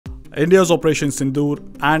India's Operation Sindoor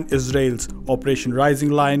and Israel's Operation Rising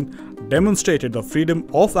Lion demonstrated the freedom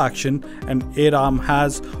of action an air arm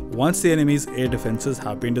has once the enemy's air defenses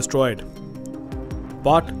have been destroyed.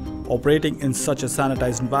 But operating in such a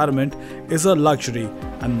sanitized environment is a luxury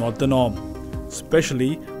and not the norm,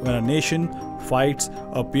 especially when a nation fights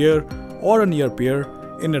a peer or a near peer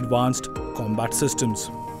in advanced combat systems.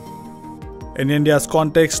 In India's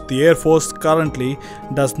context, the Air Force currently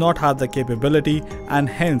does not have the capability and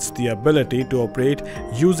hence the ability to operate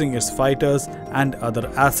using its fighters and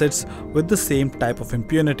other assets with the same type of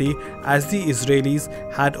impunity as the Israelis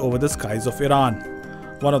had over the skies of Iran.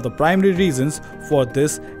 One of the primary reasons for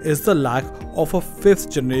this is the lack of a fifth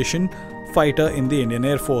generation fighter in the Indian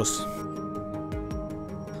Air Force.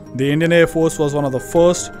 The Indian Air Force was one of the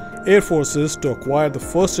first air forces to acquire the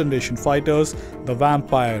first generation fighters, the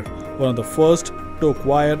Vampire, one of the first to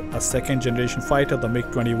acquire a second generation fighter, the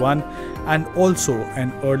MiG-21, and also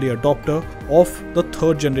an early adopter of the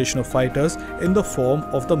third generation of fighters in the form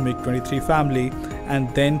of the MiG-23 family,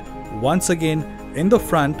 and then once again in the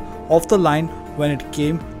front of the line when it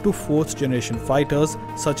came to fourth generation fighters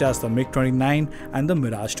such as the MiG-29 and the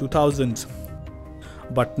Mirage 2000s.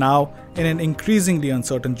 But now, in an increasingly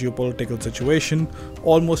uncertain geopolitical situation,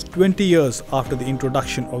 almost 20 years after the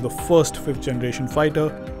introduction of the first fifth generation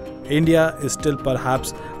fighter, India is still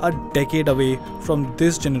perhaps a decade away from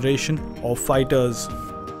this generation of fighters.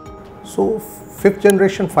 So, fifth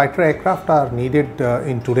generation fighter aircraft are needed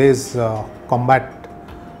in today's combat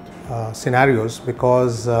scenarios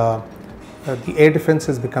because the air defense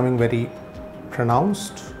is becoming very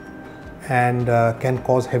pronounced and can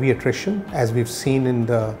cause heavy attrition, as we've seen in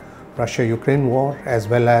the Russia-Ukraine war, as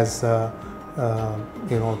well as the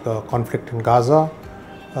conflict in Gaza.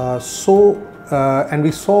 And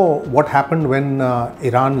we saw what happened when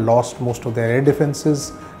Iran lost most of their air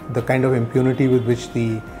defenses, the kind of impunity with which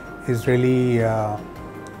the Israeli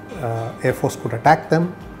Air Force could attack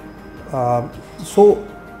them. So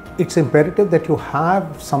it's imperative that you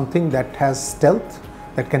have something that has stealth,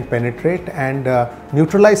 that can penetrate and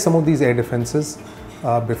neutralize some of these air defenses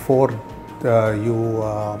before you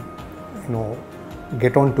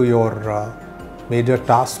get on to your major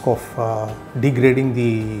task of degrading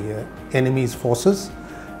the enemy's forces.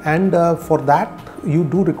 And for that you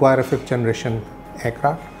do require a fifth generation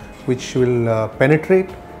aircraft which will penetrate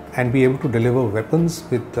and be able to deliver weapons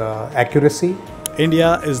with accuracy.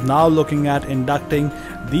 India is now looking at inducting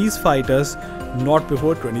these fighters not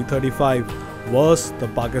before 2035. Worse, the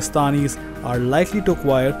Pakistanis are likely to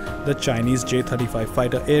acquire the Chinese J-35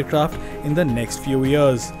 fighter aircraft in the next few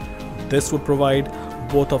years. This would provide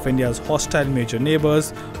both of India's hostile major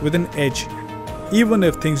neighbors with an edge. Even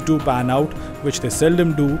if things do pan out, which they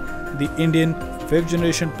seldom do, the Indian 5th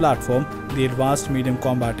generation platform, the Advanced Medium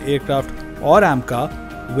Combat Aircraft or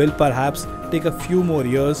AMCA, will perhaps take a few more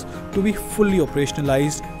years to be fully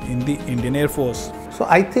operationalized in the Indian Air Force. So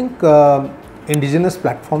I think indigenous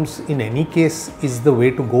platforms in any case is the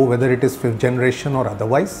way to go, whether it is 5th generation or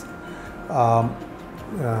otherwise.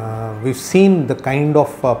 We've seen the kind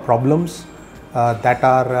of problems that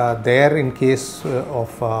are there in case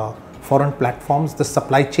of foreign platforms, the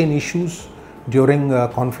supply chain issues during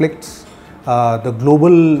conflicts, the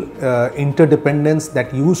global interdependence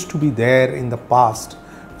that used to be there in the past,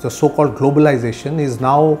 the so-called globalization, is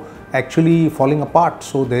now actually falling apart.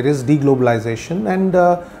 So there is deglobalization and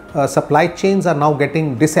supply chains are now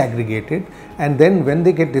getting disaggregated, and then when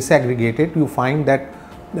they get disaggregated you find that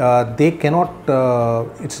they cannot,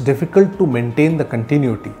 it's difficult to maintain the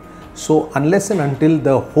continuity. So unless and until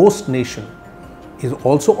the host nation is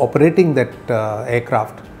also operating that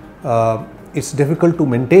aircraft, it's difficult to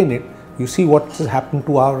maintain it. You see what has happened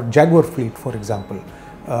to our Jaguar fleet, for example.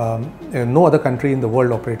 No other country in the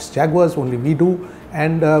world operates Jaguars, only we do,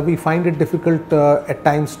 and we find it difficult at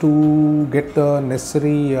times to get the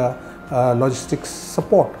necessary logistics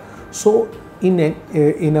support. So in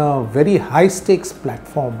a very high stakes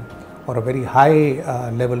platform or a very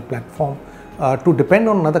high level platform, to depend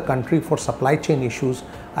on another country for supply chain issues,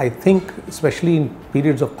 I think especially in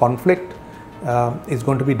periods of conflict is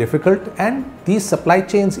going to be difficult. And these supply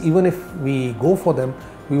chains, even if we go for them,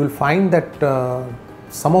 we will find that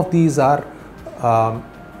some of these are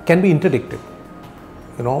can be interdicted,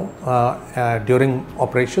 during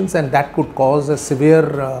operations, and that could cause a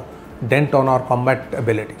severe dent on our combat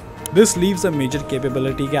ability. This leaves a major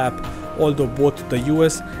capability gap, although both the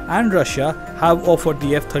US and Russia have offered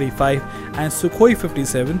the F-35 and Sukhoi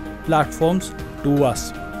 57 platforms to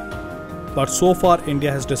us. But so far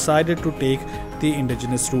India has decided to take the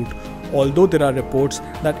indigenous route, although there are reports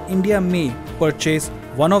that India may purchase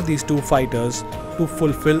one of these two fighters to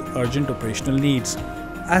fulfill urgent operational needs.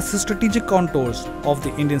 As the strategic contours of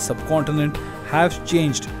the Indian subcontinent have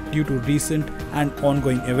changed due to recent and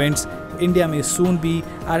ongoing events, India may soon be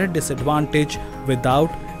at a disadvantage without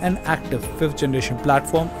an active 5th generation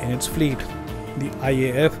platform in its fleet. The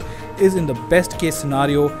IAF is in the best case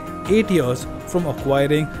scenario 8 years from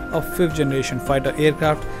acquiring a 5th generation fighter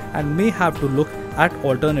aircraft and may have to look at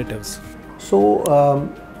alternatives. So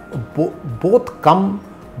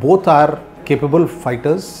both are capable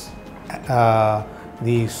fighters.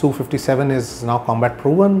 The Su-57 is now combat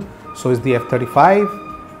proven, so is the F-35.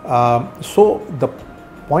 So the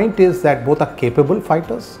point is that both are capable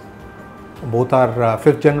fighters, both are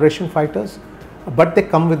 5th generation fighters, but they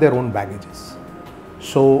come with their own baggages.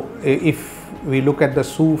 So if we look at the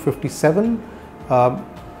Su-57,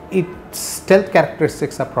 its stealth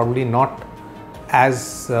characteristics are probably not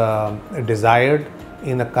as desired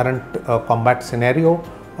in the current combat scenario.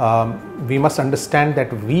 We must understand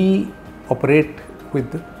that we operate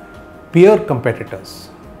with peer competitors,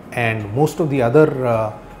 and most of the other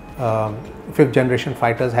 5th generation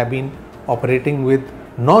fighters have been operating with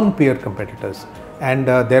non-peer competitors, and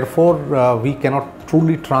therefore we cannot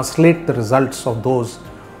truly translate the results of those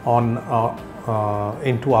on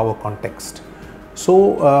into our context.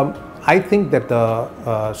 So I think that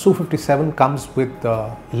the Su-57 comes with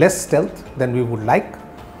less stealth than we would like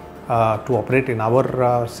to operate in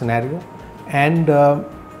our scenario, and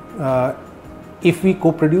if we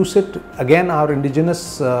co-produce it, again our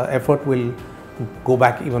indigenous effort will go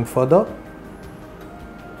back even further.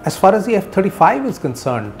 As far as the F-35 is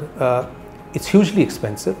concerned, it's hugely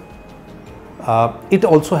expensive. It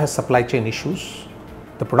also has supply chain issues.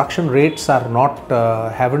 The production rates are not,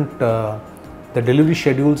 the delivery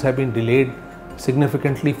schedules have been delayed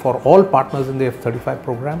significantly for all partners in the F-35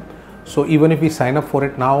 program. So even if we sign up for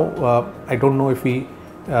it now, I don't know if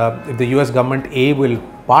the US government A will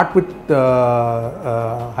part with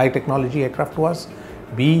high technology aircraft to us,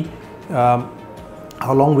 B,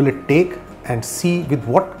 how long will it take, and C, with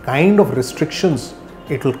what kind of restrictions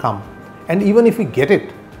it will come. And even if we get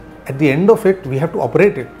it, at the end of it we have to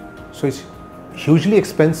operate it. So it's hugely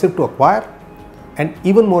expensive to acquire and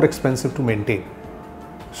even more expensive to maintain.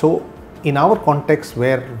 So in our context,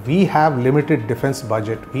 where we have limited defense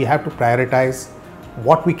budget, we have to prioritize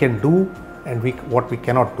what we can do and what we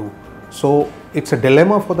cannot do. So it's a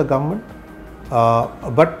dilemma for the government,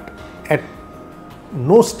 but at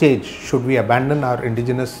no stage should we abandon our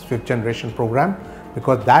indigenous 5th generation program,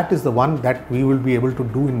 because that is the one that we will be able to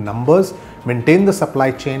do in numbers, maintain the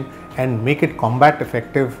supply chain and make it combat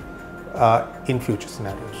effective in future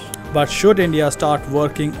scenarios. But should India start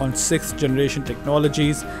working on 6th generation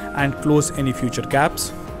technologies and close any future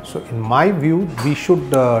gaps? So in my view, we should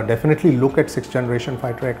definitely look at 6th generation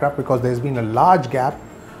fighter aircraft, because there has been a large gap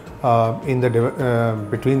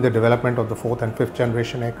between the development of the 4th and 5th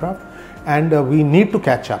generation aircraft, and we need to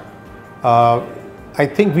catch up. I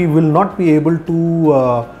think we will not be able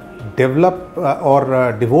to develop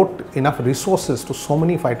or devote enough resources to so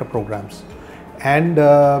many fighter programs, and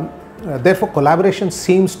therefore collaboration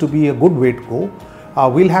seems to be a good way to go.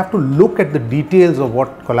 We'll have to look at the details of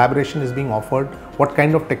what collaboration is being offered, what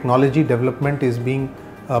kind of technology development is being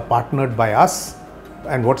partnered by us,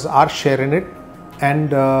 and what's our share in it,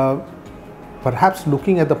 and perhaps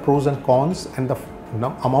looking at the pros and cons and the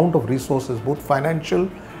amount of resources, both financial,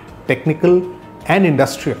 technical and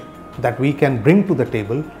industrial, that we can bring to the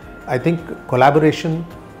table. I think collaboration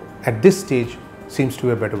at this stage seems to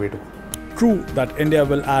be a better way to go. True that India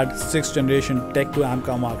will add 6th generation tech to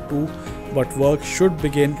AMCA Mark II, but work should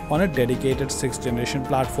begin on a dedicated 6th generation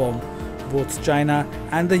platform. Both China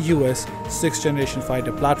and the US 6th generation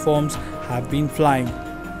fighter platforms have been flying.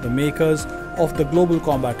 The makers of the Global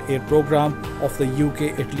Combat Air Program of the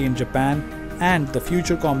UK, Italy and Japan, and the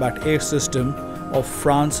Future Combat Air System of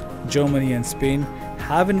France, Germany and Spain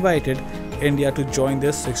have invited India to join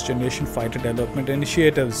their 6th generation fighter development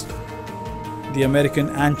initiatives. The American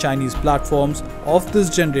and Chinese platforms of this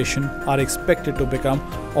generation are expected to become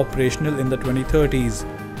operational in the 2030s.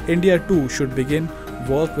 India too should begin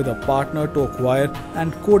work with a partner to acquire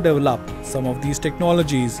and co-develop some of these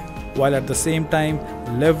technologies, while at the same time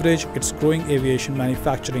leverage its growing aviation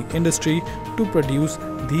manufacturing industry to produce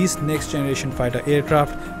these next generation fighter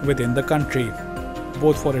aircraft within the country,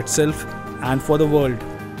 both for itself and for the world.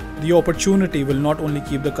 The opportunity will not only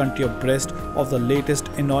keep the country abreast of the latest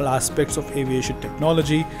in all aspects of aviation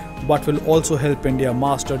technology, but will also help India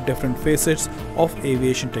master different facets of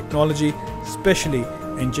aviation technology, especially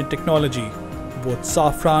engine technology. Both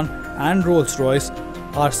Safran and Rolls-Royce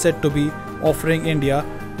are said to be offering India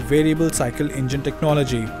variable cycle engine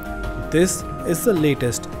technology. This is the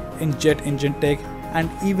latest in jet engine tech, and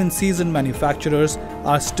even seasoned manufacturers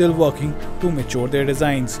are still working to mature their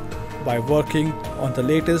designs. By working on the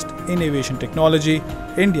latest in aviation technology,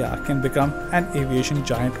 India can become an aviation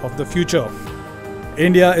giant of the future.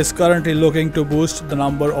 India is currently looking to boost the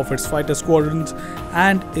number of its fighter squadrons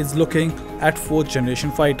and is looking at 4th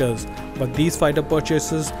generation fighters, but these fighter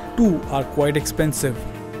purchases too are quite expensive.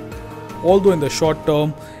 Although in the short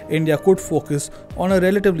term, India could focus on a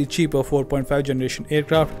relatively cheaper 4.5 generation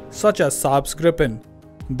aircraft such as Saab's Gripen.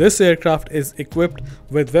 This aircraft is equipped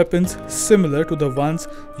with weapons similar to the ones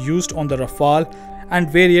used on the Rafale, and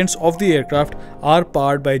variants of the aircraft are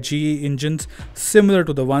powered by GE engines similar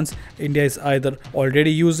to the ones India is either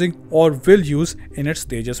already using or will use in its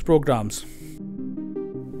Tejas programs.